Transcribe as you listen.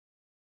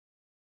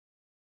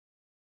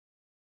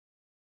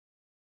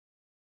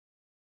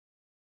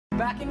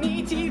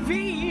BalconyTV.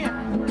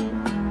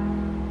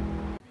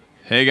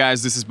 Hey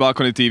guys, this is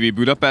BalconyTV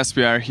Budapest.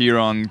 We are here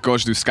on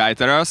Kossuth Sky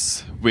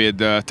Terrace with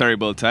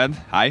Terrible Ted.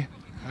 Hi.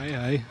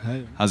 Hi.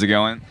 How's it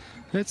going?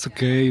 It's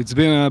okay. It's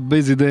been a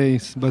busy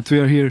day, but we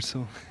are here,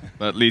 so.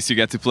 But at least you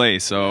get to play.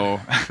 So,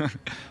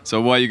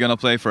 so what are you gonna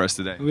play for us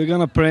today? We're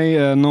gonna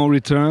play No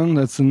Return.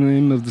 That's the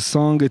name of the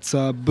song. It's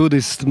a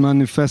Buddhist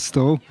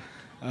manifesto.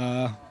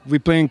 We're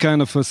playing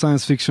kind of a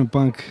science fiction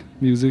punk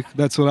music.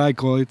 That's what I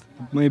call it.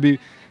 Maybe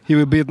he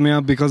will beat me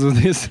up because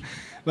of this.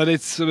 But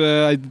it's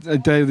I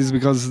tell you this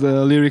because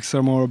the lyrics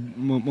are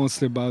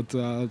mostly about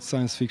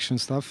science fiction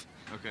stuff.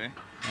 Okay.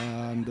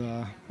 And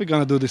we're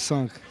gonna do this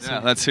song.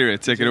 Yeah, so let's hear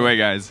it. Take it away,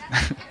 guys.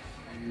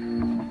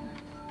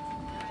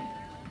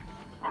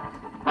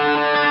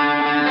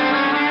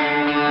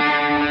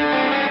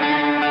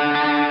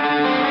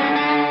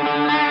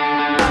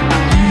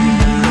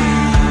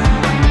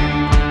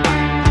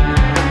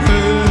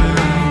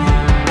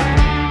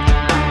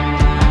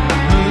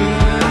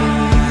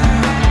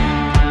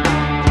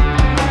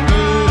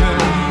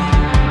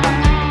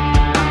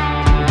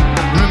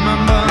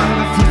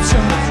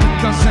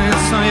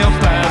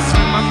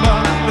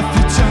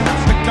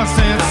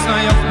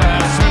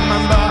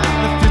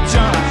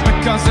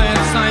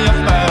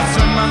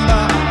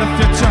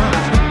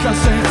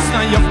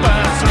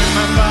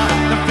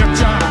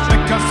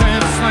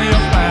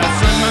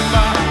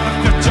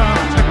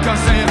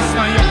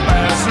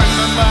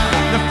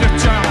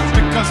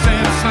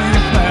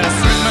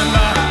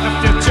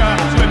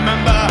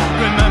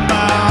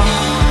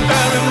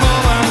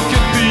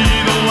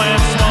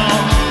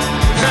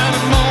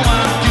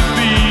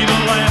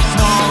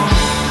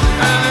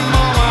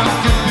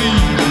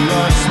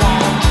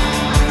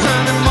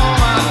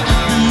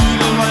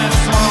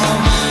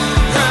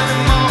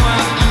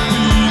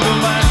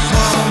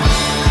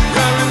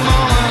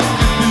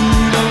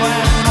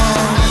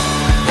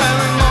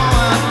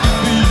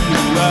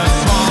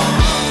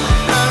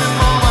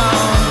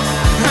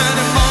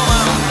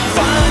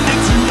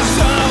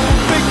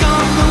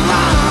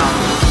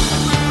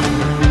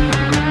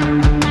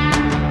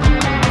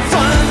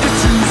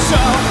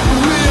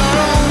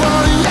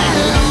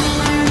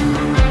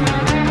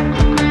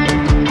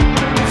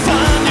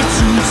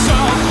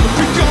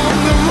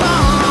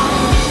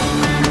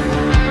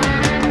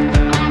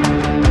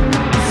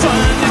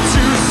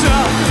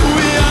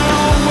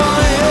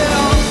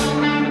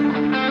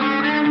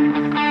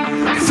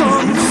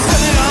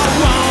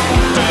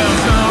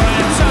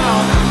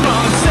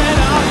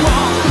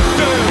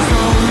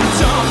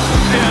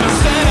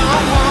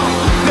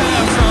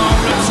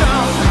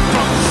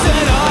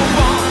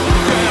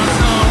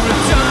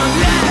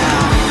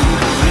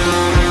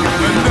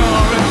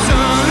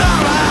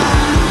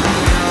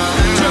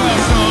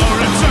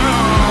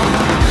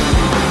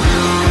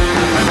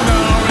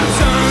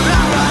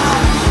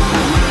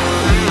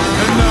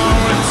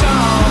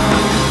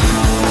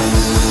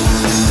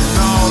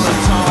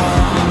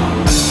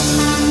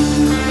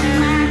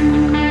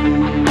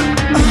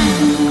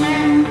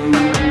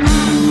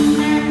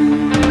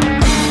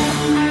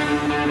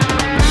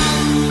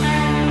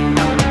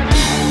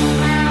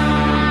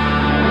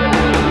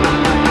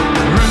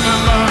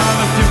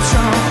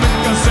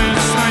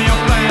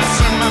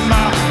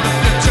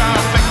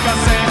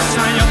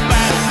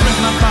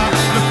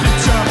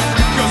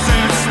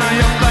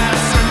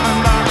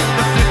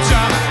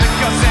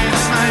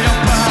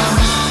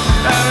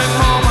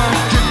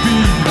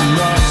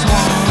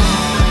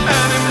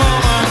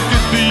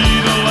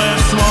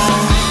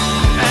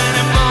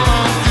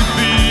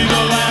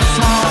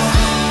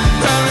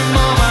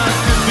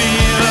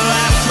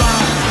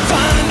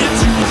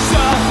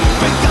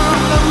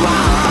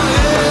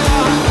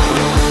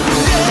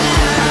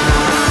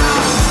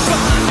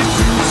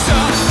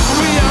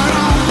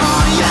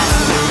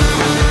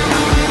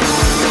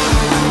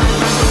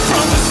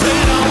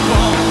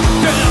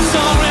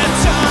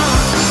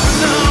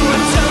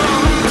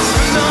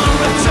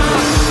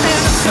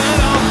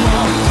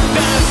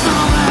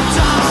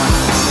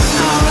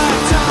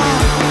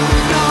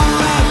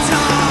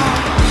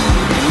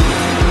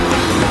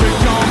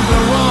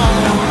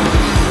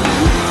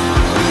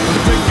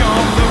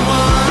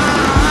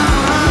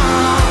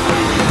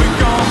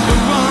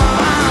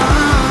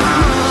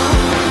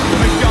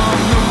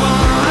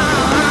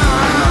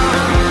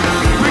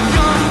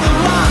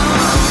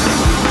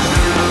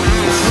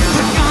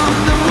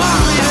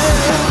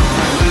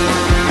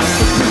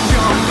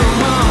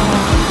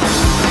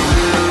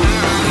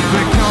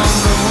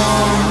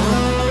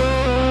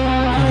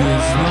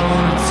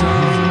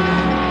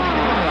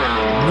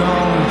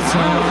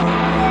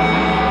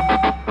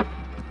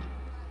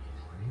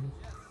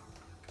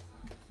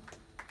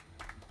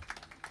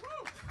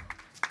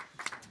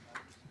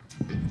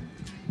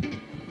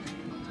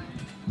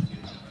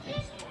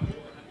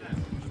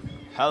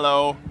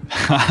 Hello.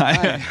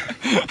 Hi.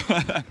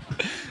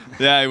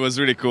 Yeah, it was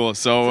really cool.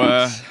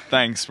 So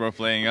thanks for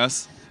playing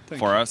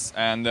for us.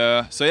 And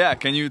so yeah,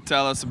 can you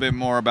tell us a bit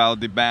more about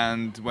the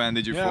band? When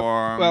did you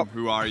form? Well,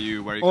 who are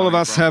you? Where are you all of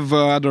coming us from? have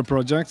other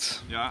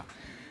projects. Yeah.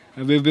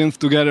 And we've been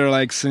together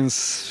like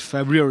since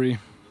February.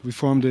 We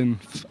formed in.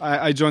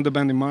 I joined the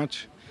band in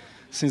March.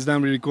 Since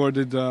then, we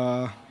recorded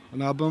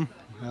an album,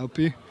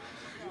 LP.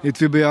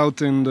 It will be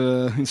out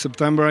in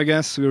September, I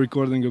guess. We're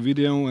recording a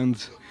video,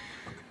 and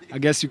I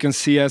guess you can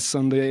see us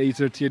on the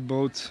A38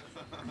 boat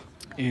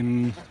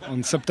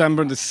on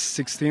September the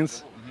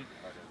 16th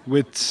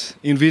with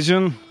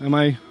Invision. Am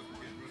I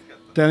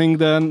telling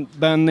the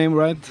band name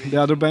right? The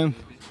other band?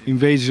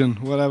 Invasion,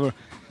 whatever.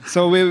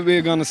 So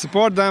we're gonna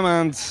support them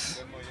and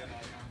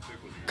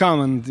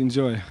come and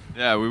enjoy.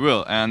 Yeah, we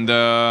will. And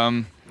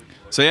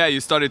so yeah, you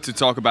started to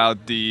talk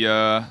about the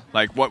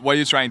like what are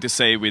you trying to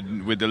say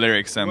with the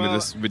lyrics and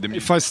with the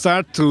music? If I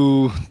start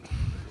to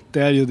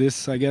tell you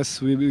this, I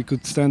guess we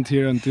could stand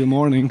here until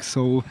morning.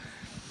 So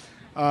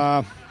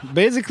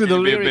basically the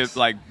lyrics,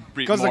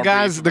 because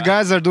the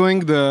guys are doing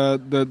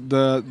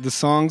the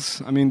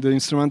songs. I mean the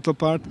instrumental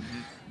part.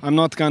 I'm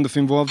not kind of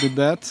involved with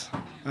that.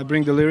 I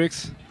bring the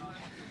lyrics.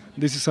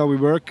 This is how we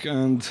work,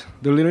 and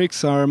the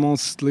lyrics are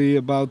mostly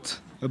about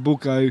a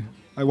book I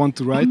want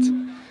to write,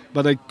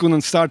 but I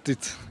couldn't start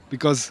it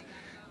because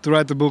to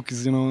write a book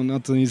is, you know,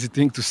 not an easy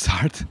thing to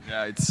start.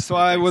 Yeah, so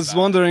I was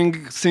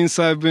wondering, since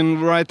I've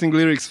been writing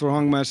lyrics for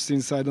Hangmás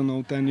since, I don't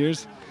know, 10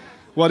 years,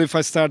 what if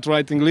I start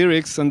writing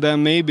lyrics and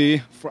then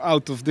maybe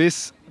out of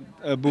this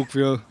a book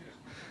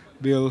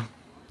will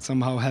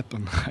somehow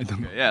happen. I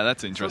don't know. Yeah,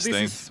 that's interesting. So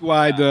this is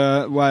why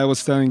I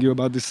was telling you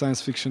about this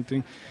science fiction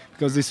thing,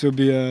 because this will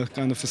be a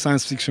kind of a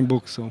science fiction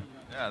book. So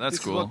yeah, that's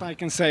cool. This is what I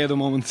can say at the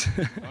moment.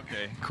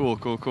 Okay,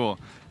 cool.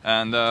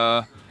 And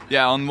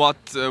yeah, on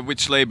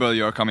which label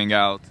you're coming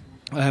out?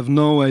 I have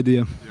no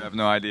idea. You have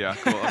no idea.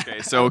 Cool.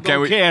 Okay, so can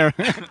we care?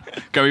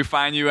 Can we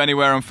find you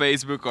anywhere on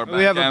Facebook or bandcamp?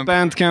 We have a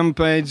bandcamp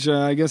page.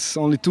 I guess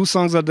only 2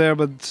 songs are there,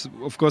 but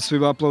of course we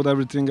will upload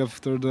everything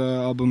after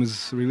the album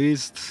is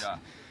released. Yeah.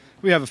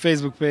 We have a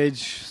Facebook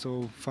page,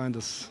 so find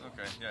us.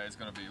 Okay, yeah, it's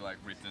gonna be like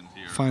written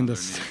here. Find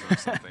us. Or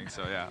something.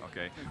 So yeah,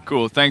 okay,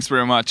 cool. Thanks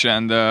very much,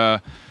 and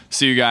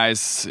see you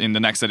guys in the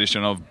next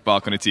edition of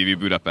BalconyTV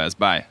Budapest.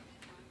 Bye.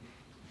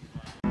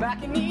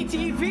 Back in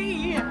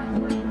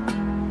ETV.